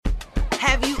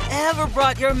Have you ever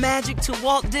brought your magic to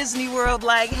Walt Disney World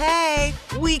like, hey,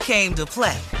 we came to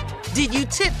play? Did you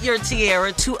tip your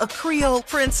tiara to a Creole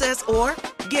princess or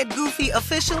get goofy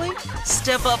officially?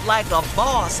 Step up like a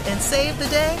boss and save the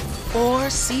day? Or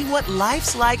see what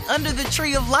life's like under the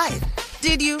tree of life?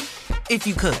 Did you? If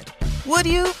you could. Would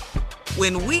you?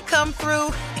 When we come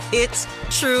through, it's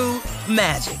true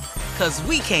magic. 'Cause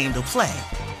we came to play.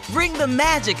 Bring the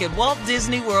magic at Walt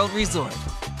Disney World Resort.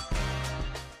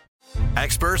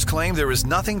 Experts claim there is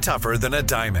nothing tougher than a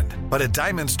diamond. But at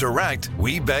Diamonds Direct,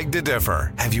 we beg to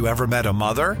differ. Have you ever met a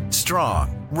mother?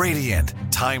 Strong, radiant,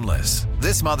 timeless.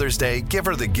 This Mother's Day, give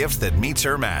her the gift that meets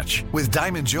her match. With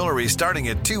diamond jewelry starting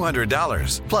at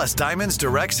 $200. Plus Diamonds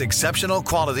Direct's exceptional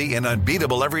quality and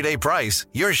unbeatable everyday price,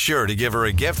 you're sure to give her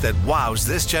a gift that wows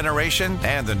this generation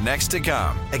and the next to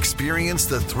come. Experience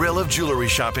the thrill of jewelry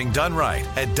shopping done right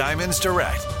at Diamonds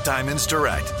Direct. Diamonds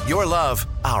Direct. Your love,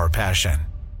 our passion.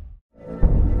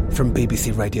 From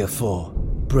BBC Radio 4,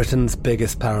 Britain's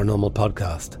biggest paranormal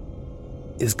podcast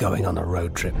is going on a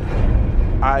road trip.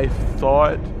 I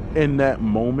thought in that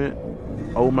moment,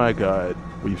 oh my God,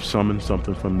 we've summoned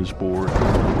something from this board.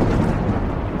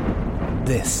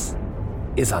 This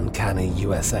is Uncanny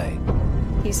USA.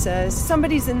 He says,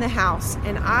 somebody's in the house,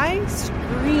 and I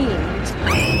screamed.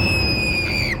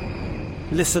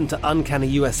 Listen to Uncanny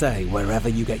USA wherever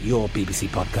you get your BBC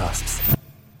podcasts,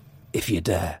 if you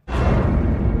dare.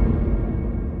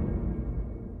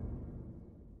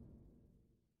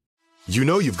 You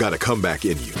know you've got a comeback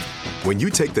in you. When you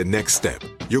take the next step,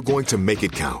 you're going to make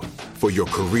it count. For your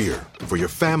career, for your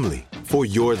family, for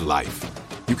your life.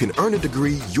 You can earn a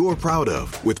degree you're proud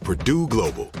of with Purdue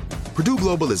Global. Purdue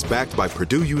Global is backed by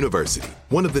Purdue University,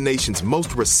 one of the nation's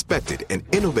most respected and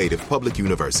innovative public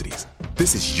universities.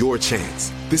 This is your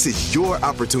chance. This is your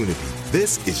opportunity.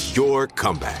 This is your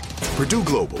comeback. Purdue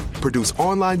Global, Purdue's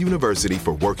online university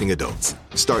for working adults.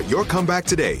 Start your comeback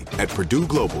today at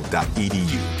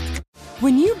purdueglobal.edu.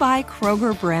 When you buy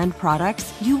Kroger brand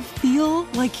products, you feel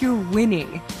like you're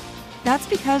winning. That's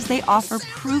because they offer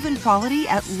proven quality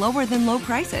at lower than low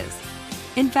prices.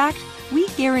 In fact, we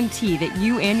guarantee that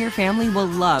you and your family will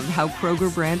love how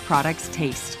Kroger brand products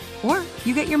taste, or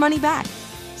you get your money back.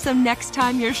 So next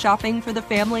time you're shopping for the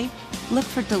family, look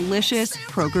for delicious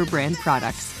Kroger brand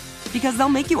products, because they'll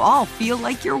make you all feel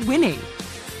like you're winning.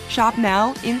 Shop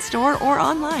now, in-store, or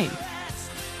online.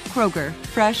 Kroger,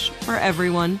 fresh for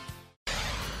everyone.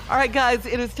 All right, guys,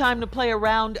 it is time to play a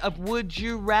round of Would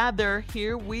You Rather.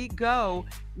 Here we go.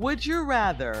 Would you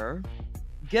rather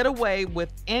get away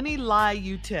with any lie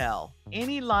you tell?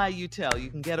 Any lie you tell, you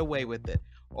can get away with it.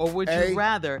 Or would you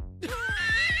rather...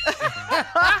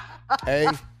 Hey,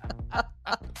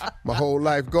 my whole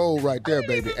life goal right there,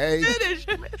 baby. A.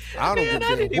 I don't give a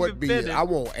damn what B is. I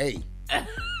want A.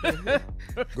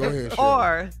 Go ahead, Shirley.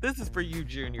 Or, this is for you,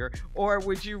 Junior, or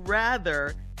would you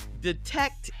rather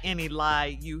detect any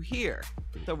lie you hear?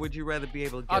 So would you rather be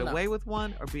able to get away with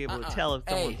one or be able to tell if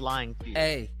someone's lying to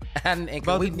you? And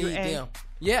we need them.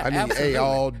 Yeah, I need absolutely. A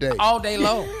all day. All day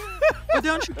long. But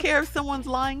don't you care if someone's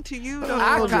lying to you?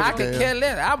 I could care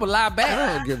less. I would lie back.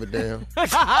 I don't give a damn.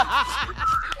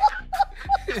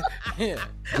 Yeah.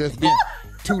 Just be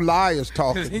two liars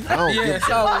talking. I don't give a that's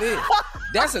all it is.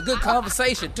 That's a good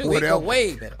conversation, too. Whatever. It go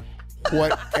way better.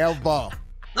 Whatever.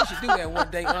 We should do that one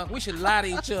day. We should lie to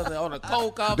each other on a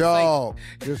cold conversation. Dog,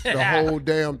 just the whole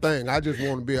damn thing. I just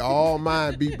want to be all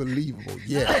mine be believable.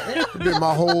 Yeah. It's been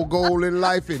my whole goal in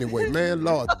life anyway. Man,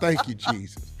 Lord, thank you,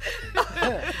 Jesus.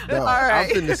 Dog, all right.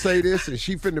 I'm finna say this and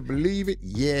she finna believe it?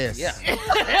 Yes. Yeah.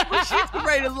 Well, she's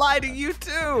ready to lie to you,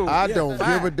 too. I don't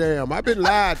give a damn. I've been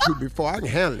lied to before. I can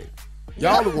handle it.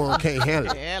 Y'all the one can't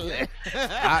handle it.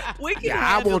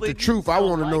 I want the truth. I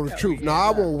want to know the truth. No,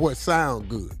 I want what sound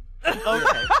good. Okay.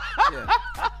 Yeah.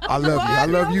 I love you. I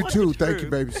love you too. Thank you,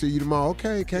 baby. See you tomorrow.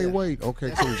 Okay, can't wait.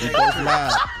 Okay, cool. We both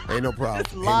live. Ain't no problem.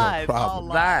 It's live. Ain't no problem.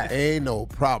 Live. Ain't no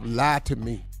problem. Lie to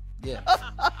me. Yeah.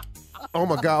 Oh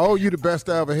my God. Oh, you the best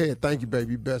I ever had. Thank you,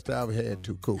 baby. You best I ever had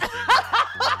too. Cool.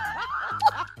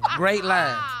 Great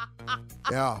line.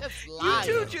 Yeah. You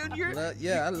too, Junior.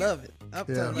 Yeah, I love it.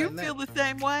 You feel the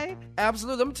same way?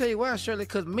 Absolutely. I'm going to tell you why, Shirley,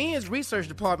 because men's research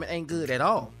department ain't good at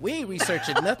all. We ain't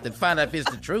researching nothing to find out if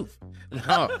it's the truth.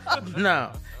 No.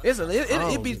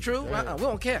 It be true. We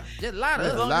don't care. Just lie to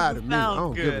us. Lie to me. I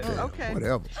don't give a damn. Okay.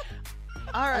 Whatever.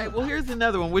 All right. Well, here's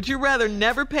another one. Would you rather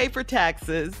never pay for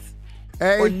taxes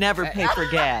Hey. or never pay for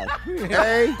gas?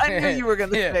 Hey. I knew you were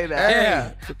going to say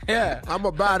that. Yeah. I'm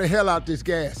going to buy the hell out this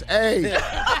gas. Hey.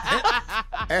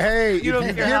 Hey, if you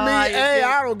give me A,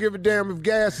 I don't give a damn if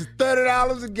gas is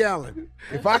 $30 a gallon.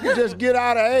 If I could just get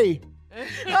out of A.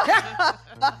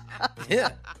 Yeah.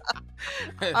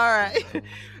 All right.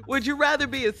 Would you rather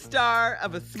be a star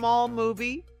of a small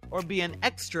movie or be an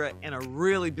extra in a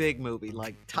really big movie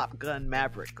like Top Gun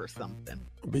Maverick or something?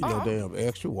 Be no damn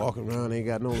extra walking around, ain't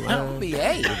got no line. I'll be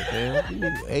A. You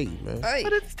need A, man. Hey.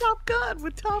 But it's Top Gun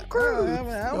with Tom Cruise.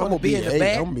 I want to be in the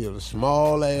back. I'm going to be in a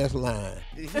small ass line.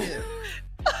 Yeah.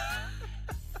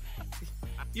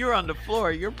 You're on the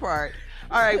floor, your part.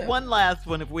 All right, one last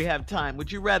one if we have time.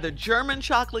 Would you rather German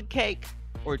chocolate cake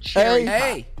or cherry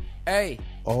pie? Hey.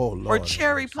 Oh, Lord. Or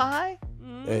cherry pie?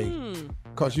 Hey.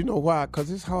 Because you know why? Because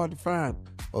it's hard to find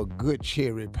a good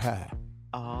cherry pie.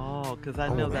 Oh, because I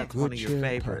know that's one of your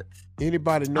favorites. Pie.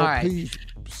 Anybody know, right. please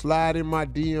slide in my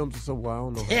DMs or somewhere. I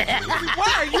don't know.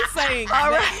 Why are you saying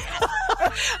All that? right.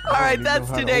 All right, that's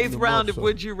know how to today's open them round up, of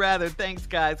Would You Rather. Thanks,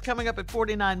 guys. Coming up at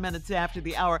 49 minutes after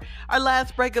the hour, our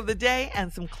last break of the day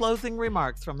and some closing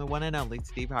remarks from the one and only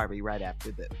Steve Harvey right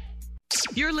after this.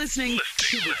 You're listening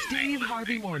to the Steve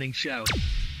Harvey Morning Show.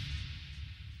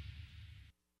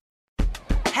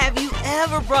 Have you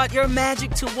ever brought your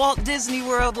magic to Walt Disney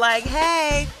World like,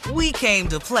 hey, we came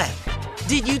to play?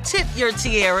 Did you tip your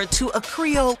tiara to a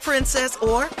Creole princess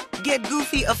or get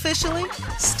goofy officially?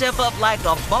 Step up like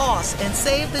a boss and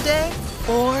save the day?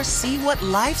 Or see what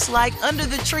life's like under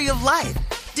the tree of life?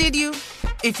 Did you?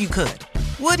 If you could.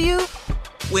 Would you?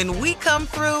 When we come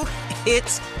through,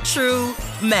 it's true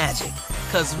magic.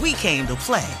 'Cause we came to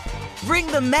play. Bring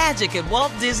the magic at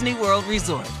Walt Disney World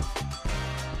Resort.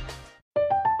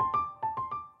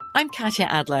 I'm Katya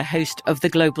Adler, host of The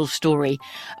Global Story.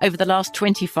 Over the last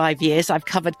 25 years, I've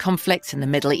covered conflicts in the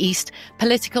Middle East,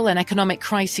 political and economic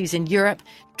crises in Europe,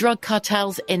 drug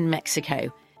cartels in Mexico.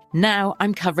 Now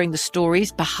I'm covering the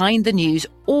stories behind the news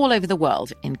all over the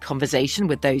world in conversation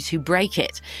with those who break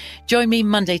it. Join me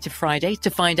Monday to Friday to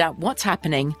find out what's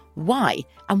happening, why,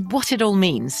 and what it all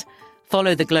means.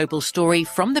 Follow The Global Story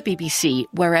from the BBC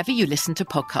wherever you listen to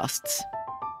podcasts.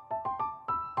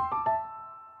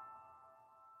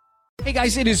 Hey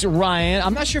guys, it is Ryan.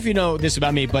 I'm not sure if you know this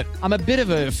about me, but I'm a bit of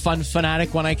a fun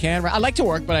fanatic when I can. I like to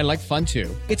work, but I like fun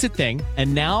too. It's a thing.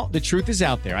 And now the truth is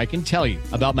out there. I can tell you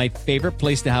about my favorite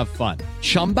place to have fun.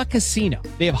 Chumba Casino.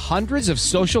 They have hundreds of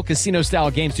social casino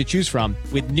style games to choose from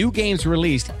with new games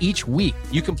released each week.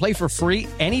 You can play for free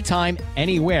anytime,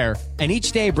 anywhere. And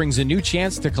each day brings a new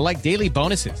chance to collect daily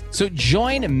bonuses. So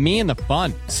join me in the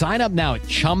fun. Sign up now at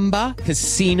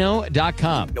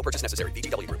ChumbaCasino.com. No purchase necessary.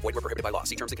 VGW Group. Void where prohibited by law.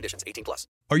 See terms and conditions. 18+.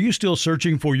 Are you still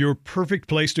searching for your perfect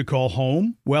place to call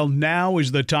home? Well, now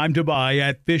is the time to buy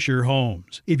at Fisher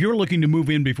Homes. If you're looking to move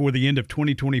in before the end of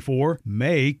 2024,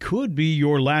 May could be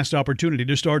your last opportunity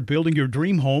to start building your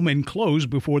dream home and close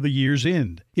before the year's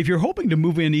end. If you're hoping to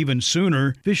move in even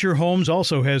sooner, Fisher Homes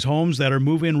also has homes that are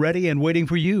move-in ready and waiting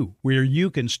for you, where you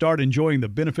can start enjoying the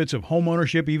benefits of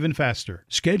homeownership even faster.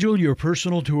 Schedule your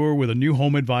personal tour with a new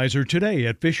home advisor today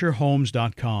at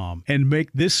FisherHomes.com and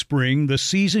make this spring the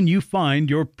season you find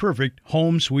your perfect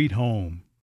home sweet home.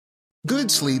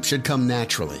 Good sleep should come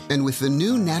naturally, and with the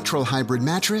new Natural Hybrid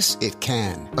mattress, it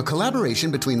can. A collaboration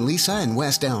between Lisa and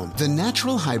West Elm, the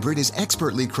Natural Hybrid is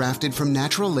expertly crafted from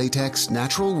natural latex,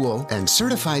 natural wool, and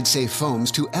certified safe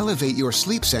foams to elevate your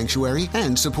sleep sanctuary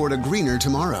and support a greener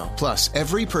tomorrow. Plus,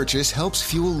 every purchase helps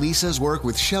fuel Lisa's work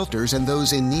with shelters and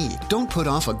those in need. Don't put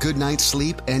off a good night's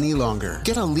sleep any longer.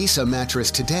 Get a Lisa mattress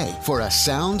today for a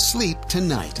sound sleep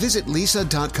tonight. Visit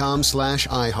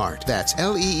lisa.com/iHeart. That's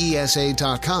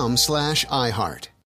LEESA.com/iHeart.